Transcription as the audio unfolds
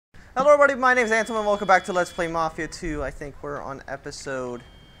Hello everybody, my name is Anton and welcome back to Let's Play Mafia 2. I think we're on episode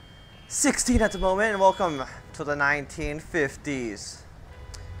 16 at the moment, and welcome to the 1950s.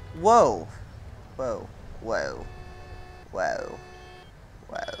 Whoa. Whoa. Whoa. Whoa.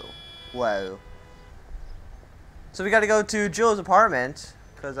 Whoa. Whoa. So we gotta go to Joe's apartment,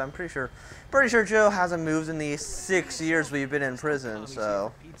 because I'm pretty sure Joe hasn't moved in the 6 years we've been in prison,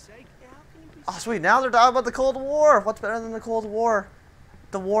 so. Oh sweet, now they're talking about the Cold War. What's better than the Cold War?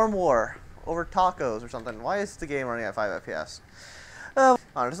 The Warm War over tacos or something. Why is the game running at 5 FPS?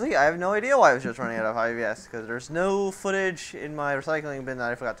 Honestly, I have no idea why it was just running at 5 FPS, because there's no footage in my recycling bin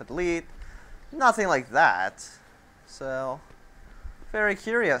that I forgot to delete. Nothing like that. So, very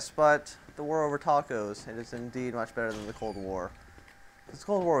curious, but the war over tacos, it is indeed much better than the Cold War. The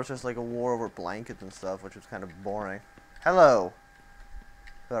Cold War was just like a war over blankets and stuff, which was kind of boring. Hello,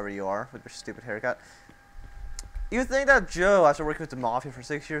 whoever you are, with your stupid haircut. You think that Joe, after working with the Mafia for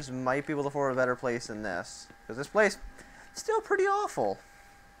 6 years, might be able to afford a better place than this? Because this place is still pretty awful.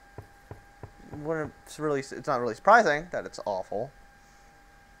 It's not really surprising that it's awful.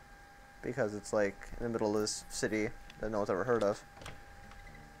 Because it's like in the middle of this city that no one's ever heard of.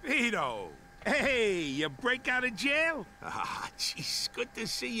 Vito! Hey, you break out of jail? Ah, jeez, good to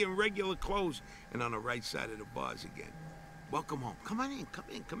see you in regular clothes and on the right side of the bars again. Welcome home. Come on in,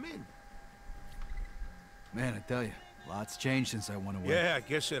 come in. Man, I tell you, lots changed since I went away. Yeah, I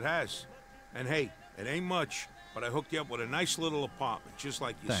guess it has. And hey, it ain't much, but I hooked you up with a nice little apartment, just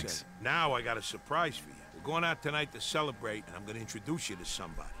like you said. Now I got a surprise for you. We're going out tonight to celebrate, and I'm going to introduce you to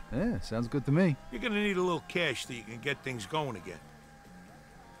somebody. Yeah, sounds good to me. You're going to need a little cash so you can get things going again.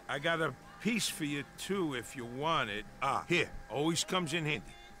 I got a piece for you, too, if you want it. Ah, here, always comes in handy.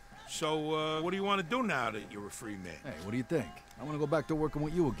 So, what do you want to do now that you're a free man? Hey, what do you think? I want to go back to working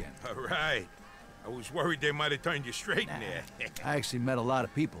with you again. All right. I was worried they might have turned you straight in there. I actually met a lot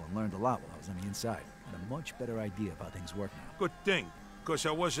of people and learned a lot while I was on the inside. Had a much better idea of how things work now. Good thing, because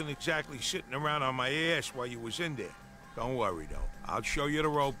I wasn't exactly sitting around on my ass while you was in there. Don't worry, though. I'll show you the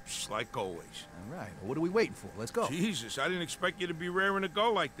ropes, like always. All right, well, what are we waiting for? Let's go. Jesus, I didn't expect you to be raring to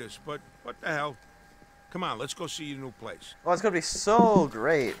go like this, but what the hell? Come on, let's go see your new place. Oh, it's going to be so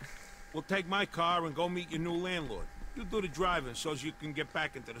great. We'll take my car and go meet your new landlord. You do the driving so you can get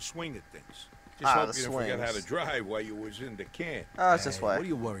back into the swing of things. Just hope you didn't forget how to drive while you was in the can. Oh, it's this way. What are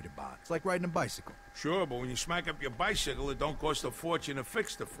you worried about? It's like riding a bicycle. Sure, but when you smack up your bicycle, it don't cost a fortune to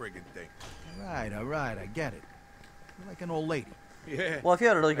fix the friggin' thing. All right, I get it. You're like an old lady. Yeah. Well, if you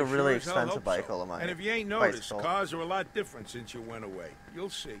had a really sure expensive bicycle, And if you ain't noticed, cars are a lot different since you went away. You'll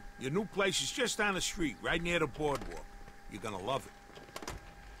see. Your new place is just down the street, right near the boardwalk. You're gonna love it.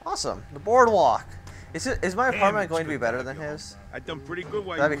 Awesome. The boardwalk. Is my apartment going to be better than his? I done pretty good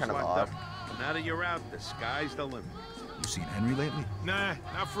while That'd you be was kind of locked odd. up. Now that you're out, the sky's the limit. You seen Henry lately? Nah,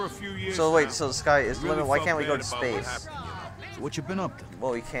 not for a few years. So wait, now. so the sky is the Really limit. Why felt can't we go bad to about what space? happened, So what you been up to?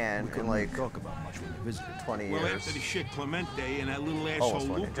 Well, we can in couldn't like talk about much when you visited. 20 Well, years. after the shit Clemente and that little asshole Almost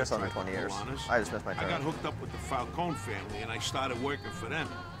 20, Luca just under tried to 20 years. pull on us, I just missed my I got turn. hooked up with the Falcone family and I started working for them.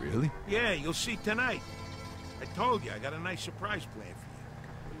 Really? Yeah, you'll see tonight. I told you, I got a nice surprise plan for you.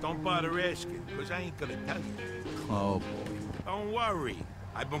 But don't bother asking, because I ain't gonna tell you. Oh, boy. Don't worry.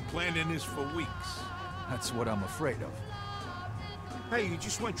 I've been planning this for weeks. That's what I'm afraid of. Hey, you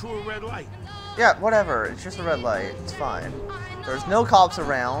just went through a red light. Yeah, whatever. It's just a red light. It's fine. There's no cops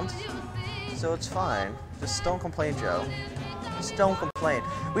around, so it's fine. Just don't complain, Joe. Just don't complain.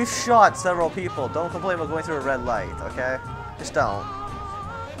 We've shot several people. Don't complain about going through a red light, okay? Just don't.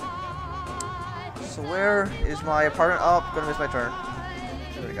 So where is my apartment? Oh, gonna miss my turn.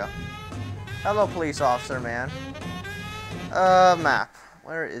 There we go. Hello, police officer, man. Map.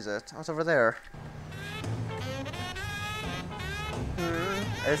 Where is it? Oh, it's over there.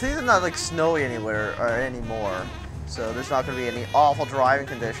 It's either not like snowy anywhere or anymore, so there's not gonna be any awful driving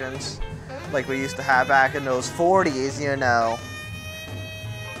conditions like we used to have back in those 40s, you know.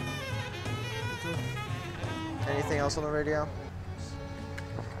 Anything else on the radio?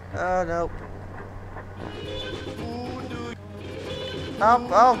 Nope.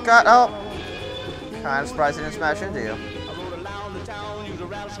 Oh god, oh! Kinda surprised I didn't smash into you.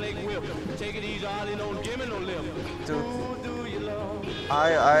 Dude,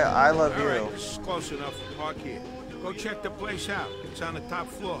 I love All right, you. this is close enough. Park here. Go check the place out. It's on the top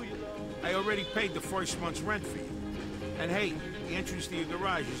floor. I already paid the first month's rent for you. And hey, the entrance to your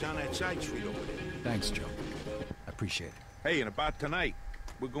garage is on that side street over there. Thanks, Joe. I appreciate it. Hey, and about tonight,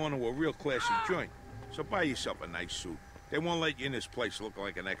 we're going to a real classy joint. So buy yourself a nice suit. They won't let you in this place look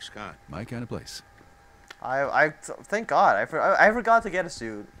like an ex-con. My kind of place. Thank God. I forgot to get a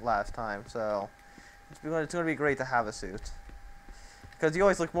suit last time, so it's going to be great to have a suit. Because you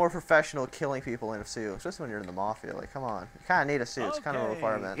always look more professional killing people in a suit, especially when you're in the Mafia. Like, come on. You kind of need a suit. It's kind of a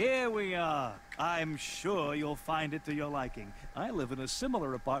requirement. Here we are. I'm sure you'll find it to your liking. I live in a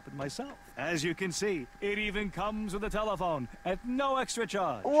similar apartment myself. As you can see, it even comes with a telephone at no extra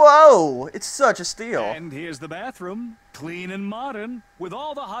charge. Whoa! It's such a steal. And here's the bathroom, clean and modern, with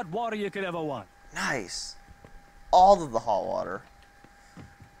all the hot water you could ever want. Nice. All of the hot water.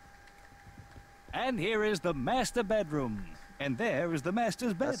 And here is the master bedroom. And there is the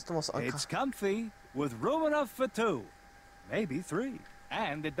master's bed. That's the most It's comfy, with room enough for 2, maybe 3.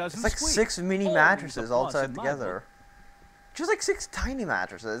 And it doesn't It's like squeak. 6 mini Always mattresses a all plus tied in my together. book. Just like 6 tiny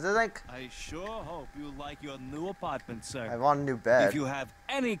mattresses. They're like... I sure hope you like your new apartment, sir. I want a new bed. If you have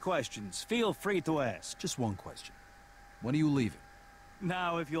any questions, feel free to ask. Just one question. When are you leaving?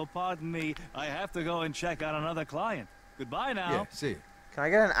 Now, if you'll pardon me, I have to go and check out another client. Goodbye now. Yeah, see you. Can I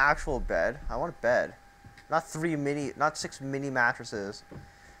get an actual bed? I want a bed. Not 6 mini mattresses.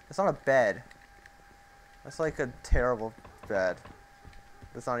 It's not a bed. That's like a terrible bed.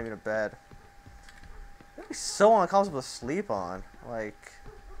 It's not even a bed. It'd be so uncomfortable to sleep on. Like,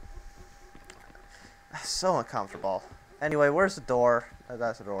 so uncomfortable. Anyway, where's the door?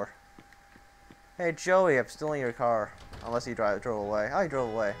 That's the door. Hey Joey, I'm still in your car. Unless he drove away. Oh, he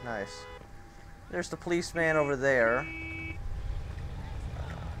drove away. Nice. There's the policeman over there.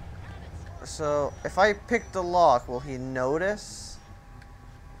 So, if I pick the lock, will he notice?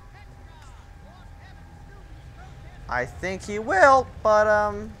 I think he will, but,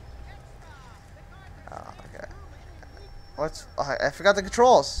 okay. I forgot the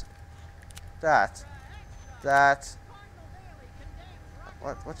controls. What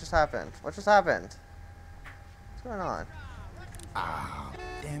just happened? What just happened? What's going on? Ah,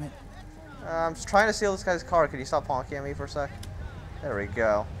 damn it. I'm just trying to steal this guy's car. Could you stop honking at me for a sec? There we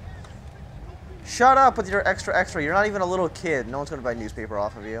go. Shut up with your extra. You're not even a little kid. No one's going to buy newspaper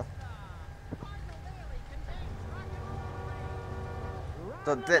off of you.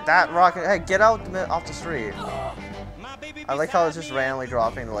 That rocket. Hey, get out off the street. I like how it's just randomly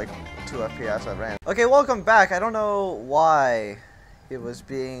dropping to like 2 FPS at random. Okay, welcome back. I don't know why it was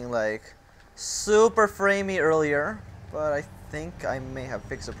being like super framey earlier, but I think I may have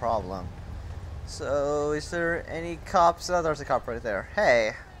fixed the problem. So, is there any cops? Oh, there's a cop right there.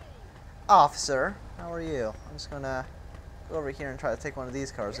 Hey. Officer, how are you? I'm just gonna go over here and try to take one of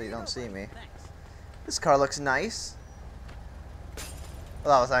these cars so you don't see me. This car looks nice.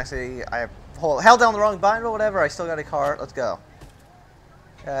 Well, that was actually, I held down the wrong button, but whatever, I still got a car. Let's go.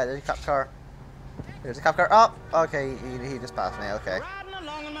 There's a cop car. There's a cop car. Oh, okay, he just passed me, okay.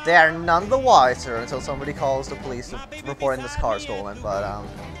 They are none the wiser until somebody calls the police reporting this car stolen, but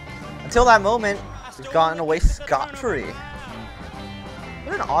until that moment, we've gotten away scot-free.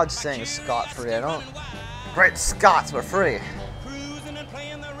 What an odd saying, scot-free. I don't... Great Scots, we're free.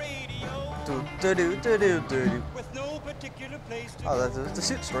 Oh, the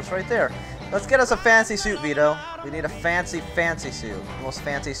suit store's right there. Let's get us a fancy suit, Vito. We need a fancy suit. The most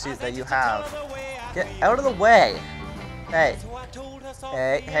fancy suit that you have. Get out of the way. Hey.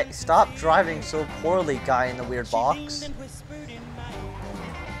 Hey, stop driving so poorly, guy in the weird box.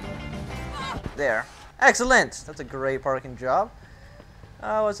 There. Excellent! That's a great parking job.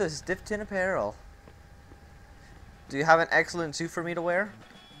 What's this? Dipton apparel. Do you have an excellent suit for me to wear?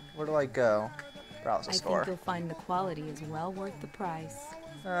 Where do I go? Browse the store. I think you'll find the quality is well worth the price.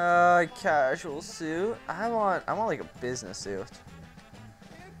 Casual suit. I want like a business suit.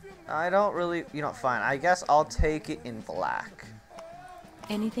 I don't really, fine. I guess I'll take it in black.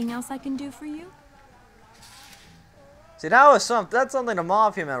 Anything else I can do for you? See, that's something a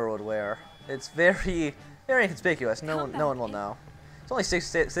Mafia member would wear. It's very inconspicuous. No one will know. It's only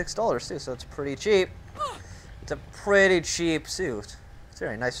 $6 too, so it's pretty cheap. It's a pretty cheap suit. It's a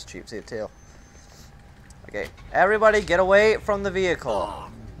very nice cheap suit too. Okay, everybody get away from the vehicle.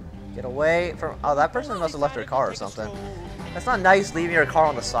 Get away from... Oh, that person must have left their car or something. That's not nice leaving your car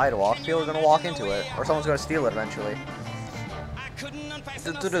on the sidewalk. People are going to walk into it, or someone's going to steal it eventually.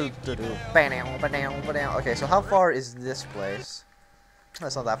 Okay, so how far is this place?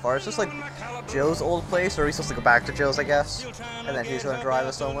 That's not that far. It's just like Joe's old place, or are we supposed to go back to Joe's, I guess? And then he's going to drive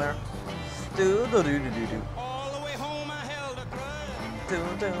us somewhere. There's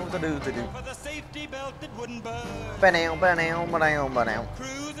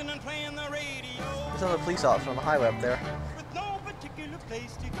another police officer on the highway up there.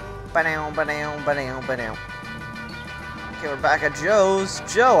 Okay, we're back at Joe's.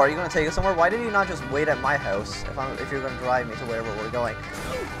 Joe, are you going to take us somewhere? Why did you not just wait at my house if you're going to drive me to wherever we're going?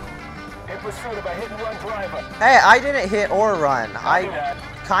 In pursuit of a hit-and-run driver. Hey, I didn't hit or run. I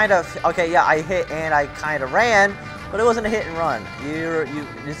kind of... Okay, yeah, I hit and I kind of ran, But it wasn't a hit and run.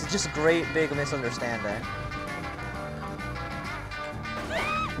 It's just a great big misunderstanding.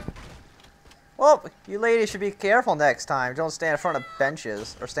 Well, you ladies should be careful next time. Don't stand in front of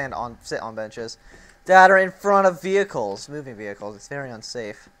benches or sit on benches that are in front of vehicles, moving vehicles. It's very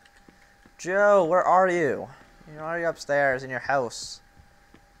unsafe. Joe, where are you? Are you upstairs in your house?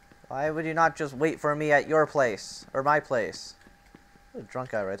 Why would you not just wait for me at your place or my place? Ooh, drunk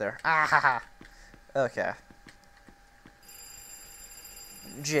guy right there. Ah ha ha. Okay.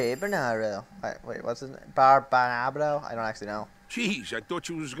 Jay Bernardo. Wait, what's his name? Bernardo? I don't actually know. Jeez, I thought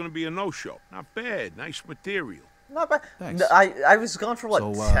you was gonna be a no-show. Not bad. Nice material. Not bad. Thanks. No, I was gone for what,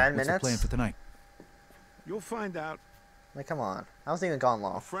 So, 10 what's the minutes? plan for tonight? You'll find out. Like, come on. I wasn't even gone A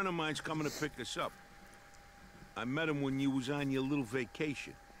long. friend of mine's coming to pick us up. I met him when you was on your little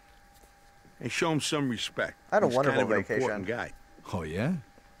vacation. And show him some respect. I had a He's wonderful kind of an vacation. important guy. Oh, yeah?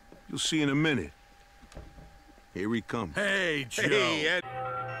 You'll see in a minute. Here he comes. Hey, Joe. Hey, Ed.